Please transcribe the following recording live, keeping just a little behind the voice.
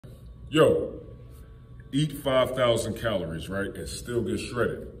Yo, eat 5,000 calories, right, and still get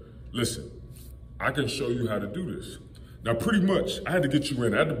shredded. Listen, I can show you how to do this. Now, pretty much, I had to get you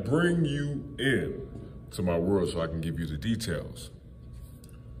in. I had to bring you in to my world so I can give you the details.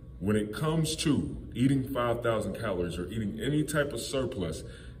 When it comes to eating 5,000 calories or eating any type of surplus,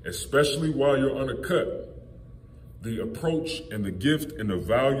 especially while you're on a cut, the approach and the gift and the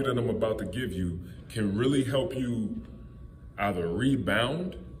value that I'm about to give you can really help you either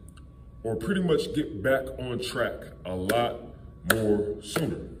rebound or pretty much get back on track a lot more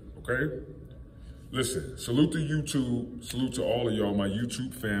sooner, okay? Listen, salute to YouTube, salute to all of y'all, my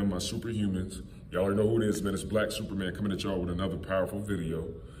YouTube fam, my superhumans. Y'all already know who it is, man. It's Black Superman coming at y'all with another powerful video.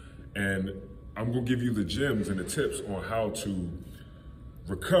 And I'm gonna give you the gems and the tips on how to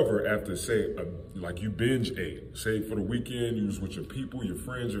recover after, say, like you binge ate. Say for the weekend, you was with your people, your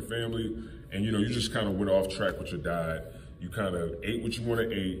friends, your family, and you just kind of went off track with your diet. You kind of ate what you want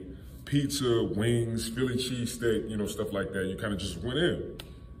to eat. Pizza, wings, Philly cheesesteak, stuff like that. You kind of just went in.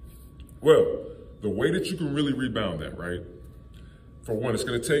 Well, the way that you can really rebound that, right? For one, it's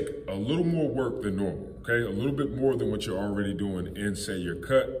gonna take a little more work than normal, okay? A little bit more than what you're already doing in, say, your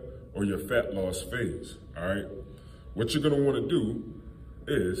cut or your fat loss phase, all right? What you're gonna wanna do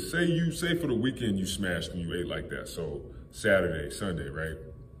is, say for the weekend you smashed and you ate like that, so Saturday, Sunday, right?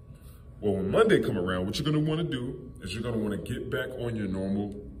 Well, when Monday come around, what you're gonna wanna do is you're gonna wanna get back on your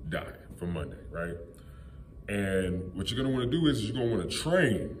normal diet for Monday, right? And what you're gonna wanna do is you're gonna wanna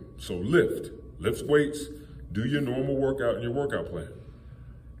train, so lift weights, do your normal workout and your workout plan.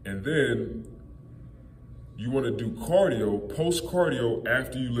 And then you wanna do cardio, post-cardio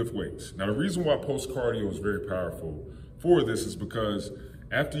after you lift weights. Now, the reason why post-cardio is very powerful for this is because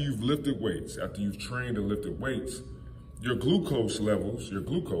after you've lifted weights, after you've trained and lifted weights, your glucose levels, your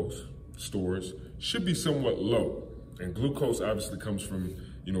glucose stores should be somewhat low. And glucose obviously comes from,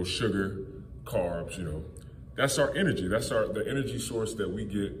 sugar, carbs, That's our energy. That's the energy source that we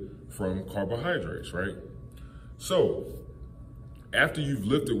get from carbohydrates, right? So after you've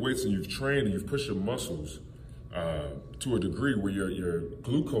lifted weights and you've trained and you've pushed your muscles to a degree where your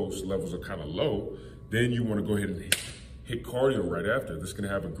glucose levels are kind of low, then you want to go ahead and hit cardio right after. This can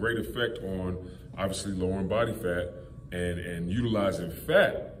have a great effect on obviously lowering body fat and utilizing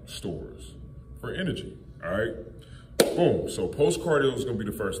fat stores for energy, all right? Boom, so post-cardio is gonna be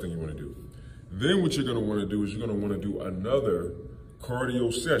the first thing you wanna do. Then what you're gonna wanna do is you're gonna wanna do another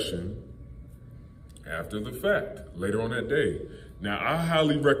cardio session after the fact, later on that day. Now, I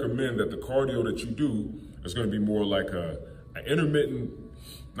highly recommend that the cardio that you do is gonna be more like a not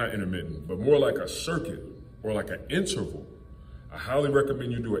intermittent, but more like a circuit or like an interval. I highly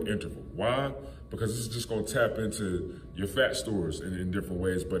recommend you do an interval. Why? Because this is just gonna tap into your fat stores in different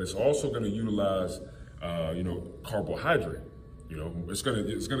ways, but it's also gonna utilize carbohydrate.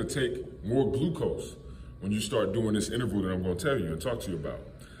 It's gonna take more glucose when you start doing this interval that I'm gonna tell you and talk to you about.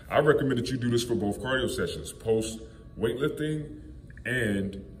 I recommend that you do this for both cardio sessions, post weightlifting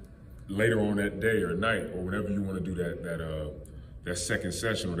and later on that day or night or whenever you wanna do that second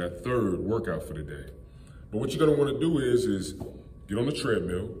session or that third workout for the day. But what you're gonna wanna do is get on the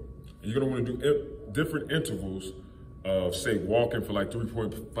treadmill and you're gonna wanna do different intervals of, say, walking for like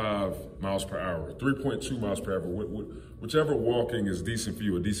 3.5 miles per hour, 3.2 miles per hour, whichever walking is decent for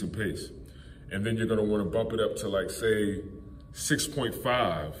you, a decent pace. And then you're gonna wanna bump it up to like, say,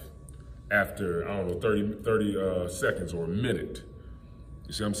 6.5 after, 30 seconds or a minute.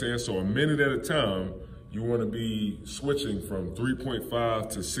 You see what I'm saying? So a minute at a time, you wanna be switching from 3.5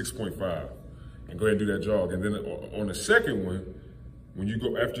 to 6.5 and go ahead and do that jog. And then on the second one, when you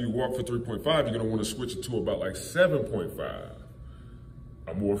go, after you walk for 3.5, you're gonna wanna switch it to about like 7.5,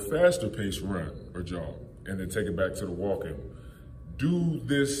 a more faster pace run or jog, and then take it back to the walking. Do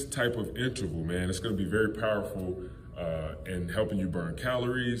this type of interval, man. It's gonna be very powerful in helping you burn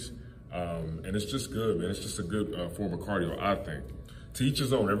calories, and it's just good, man. It's just a good form of cardio, I think. To each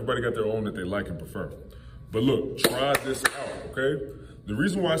his own, everybody got their own that they like and prefer. But look, try this out, okay? The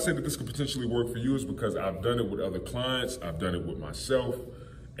reason why I say that this could potentially work for you is because I've done it with other clients, I've done it with myself,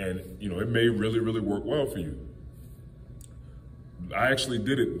 and it may really, really work well for you. I actually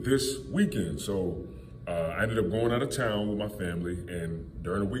did it this weekend. So I ended up going out of town with my family, and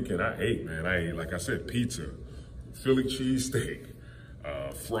during the weekend I ate, like I said, pizza, Philly cheesesteak,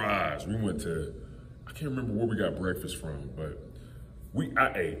 fries. We went to, I can't remember where we got breakfast from, but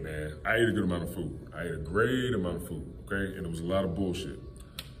I ate, man. I ate a good amount of food. I ate a great amount of food, okay? And it was a lot of bullshit.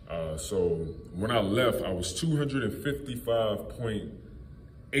 So when I left, I was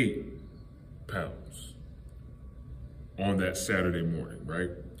 255.8 pounds on that Saturday morning,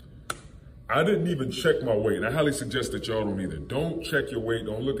 right? I didn't even check my weight. And I highly suggest that y'all don't either. Don't check your weight.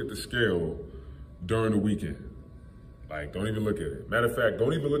 Don't look at the scale during the weekend. Like, don't even look at it. Matter of fact,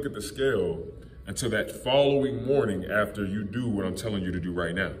 don't even look at the scale until that following morning after you do what I'm telling you to do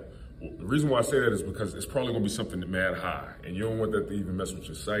right now. The reason why I say that is because it's probably gonna be something mad high, and you don't want that to even mess with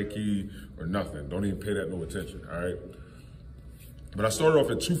your psyche or nothing. Don't even pay that no attention, all right? But I started off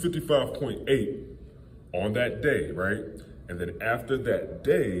at 255.8 on that day, right? And then after that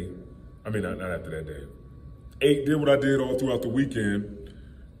day, I mean, not after that day, 8 did what I did all throughout the weekend,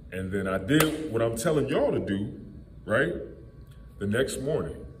 and then I did what I'm telling y'all to do, right? The next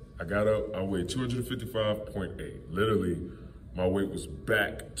morning, I got up, I weighed 255.8. Literally, my weight was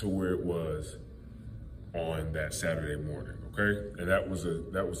back to where it was on that Saturday morning, okay? And that was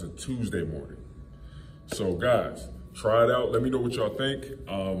a Tuesday morning. So guys, try it out. Let me know what y'all think.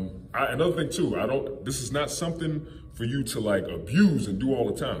 Another thing too, this is not something for you to like abuse and do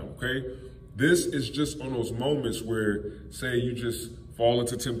all the time, okay? This is just on those moments where, say you just fall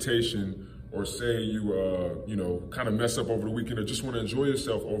into temptation, or say you, kind of mess up over the weekend, or just want to enjoy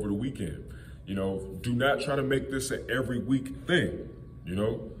yourself over the weekend. You know, do not try to make this an every week thing, you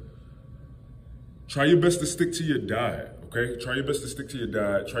know? Try your best to stick to your diet, okay? Try your best to stick to your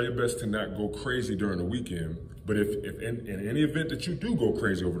diet. Try your best to not go crazy during the weekend. But if in any event that you do go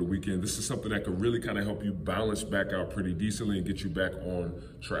crazy over the weekend, this is something that could really kind of help you balance back out pretty decently and get you back on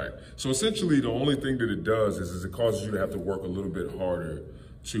track. So essentially, the only thing that it does is it causes you to have to work a little bit harder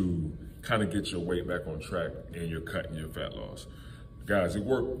to kind of get your weight back on track and your cut and your fat loss. Guys, it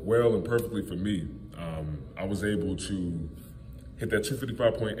worked well and perfectly for me. I was able to hit that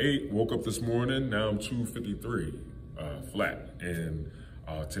 255.8, woke up this morning, now I'm 253 flat. And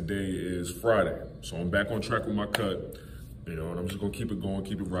today is Friday. So I'm back on track with my cut, and I'm just gonna keep it going,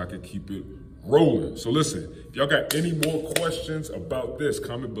 keep it rocking, keep it rolling. So listen, if y'all got any more questions about this,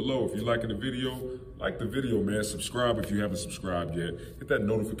 comment below. If you're liking the video, like the video, man. Subscribe if you haven't subscribed yet. Hit that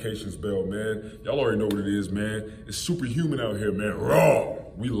notifications bell, man. Y'all already know what it is, man. It's superhuman out here, man. Raw.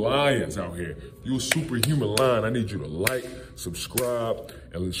 We lions out here. If you're a superhuman lion, I need you to like, subscribe,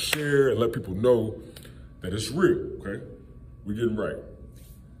 and share, and let people know that it's real, okay? We're getting right.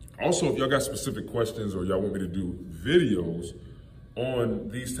 Also, if y'all got specific questions or y'all want me to do videos on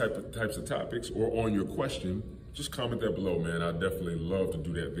these types of topics or on your question, just comment that below, man. I'd definitely love to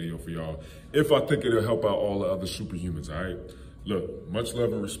do that video for y'all if I think it'll help out all the other superhumans, all right? Look, much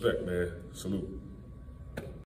love and respect, man. Salute.